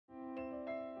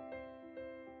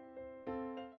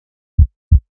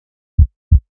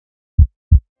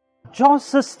Jaw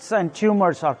cysts and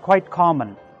tumors are quite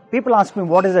common. People ask me,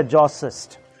 what is a jaw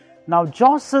cyst? Now,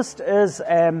 jaw cyst is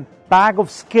a bag of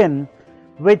skin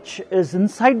which is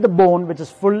inside the bone, which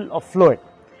is full of fluid.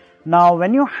 Now,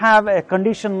 when you have a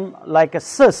condition like a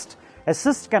cyst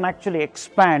can actually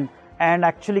expand and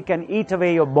actually can eat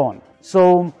away your bone.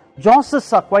 So, jaw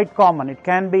cysts are quite common. It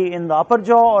can be in the upper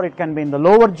jaw or it can be in the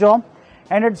lower jaw,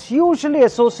 and it's usually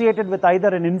associated with either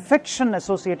an infection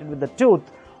associated with the tooth,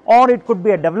 or it could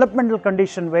be a developmental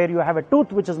condition where you have a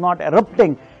tooth which is not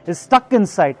erupting, is stuck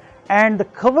inside, and the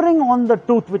covering on the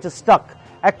tooth which is stuck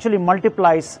actually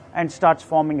multiplies and starts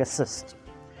forming a cyst.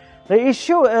 The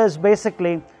issue is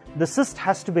basically the cyst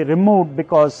has to be removed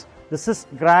because the cyst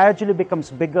gradually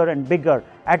becomes bigger and bigger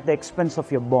at the expense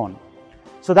of your bone.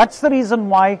 So that's the reason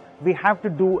why we have to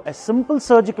do a simple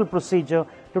surgical procedure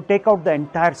to take out the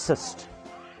entire cyst.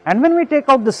 And when we take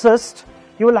out the cyst,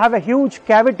 you will have a huge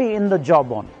cavity in the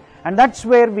jawbone, and that's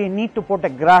where we need to put a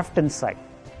graft inside.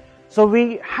 So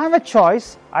we have a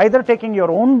choice, either taking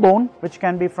your own bone, which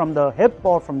can be from the hip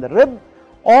or from the rib,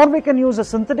 or we can use a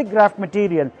synthetic graft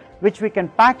material which we can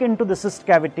pack into the cyst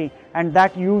cavity, and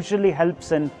that usually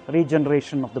helps in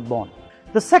regeneration of the bone.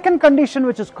 The second condition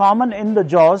which is common in the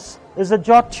jaws is a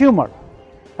jaw tumor.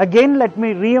 Again, let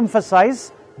me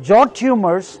re-emphasize, jaw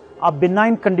tumors are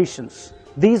benign conditions.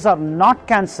 These are not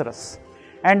cancerous,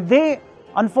 and they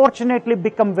unfortunately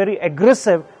become very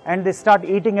aggressive and they start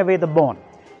eating away the bone.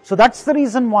 So that's the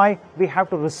reason why we have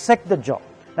to resect the jaw.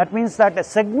 That means that a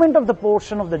segment of the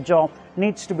portion of the jaw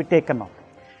needs to be taken out.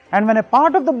 And when a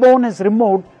part of the bone is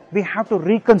removed, we have to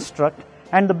reconstruct.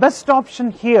 And the best option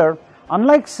here,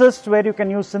 unlike cysts where you can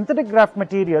use synthetic graft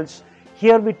materials,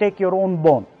 here we take your own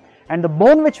bone. And the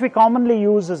bone which we commonly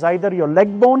use is either your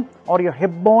leg bone or your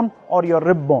hip bone or your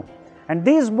rib bone. And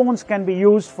these bones can be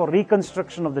used for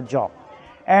reconstruction of the jaw.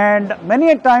 And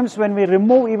many a times when we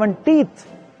remove even teeth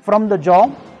from the jaw,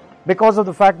 because of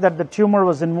the fact that the tumor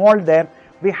was involved there,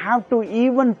 we have to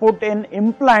even put in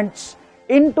implants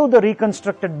into the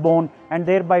reconstructed bone, and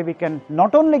thereby we can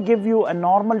not only give you a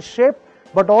normal shape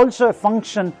but also a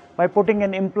function by putting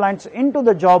in implants into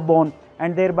the jawbone,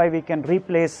 and thereby we can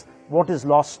replace what is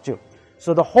lost too.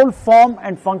 So the whole form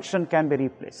and function can be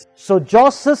replaced. So jaw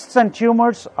cysts and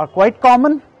tumors are quite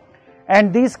common,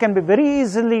 and these can be very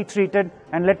easily treated,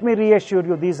 and let me reassure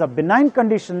you, these are benign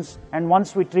conditions, and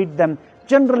once we treat them,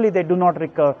 generally they do not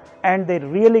recur and they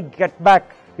really get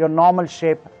back your normal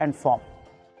shape and form.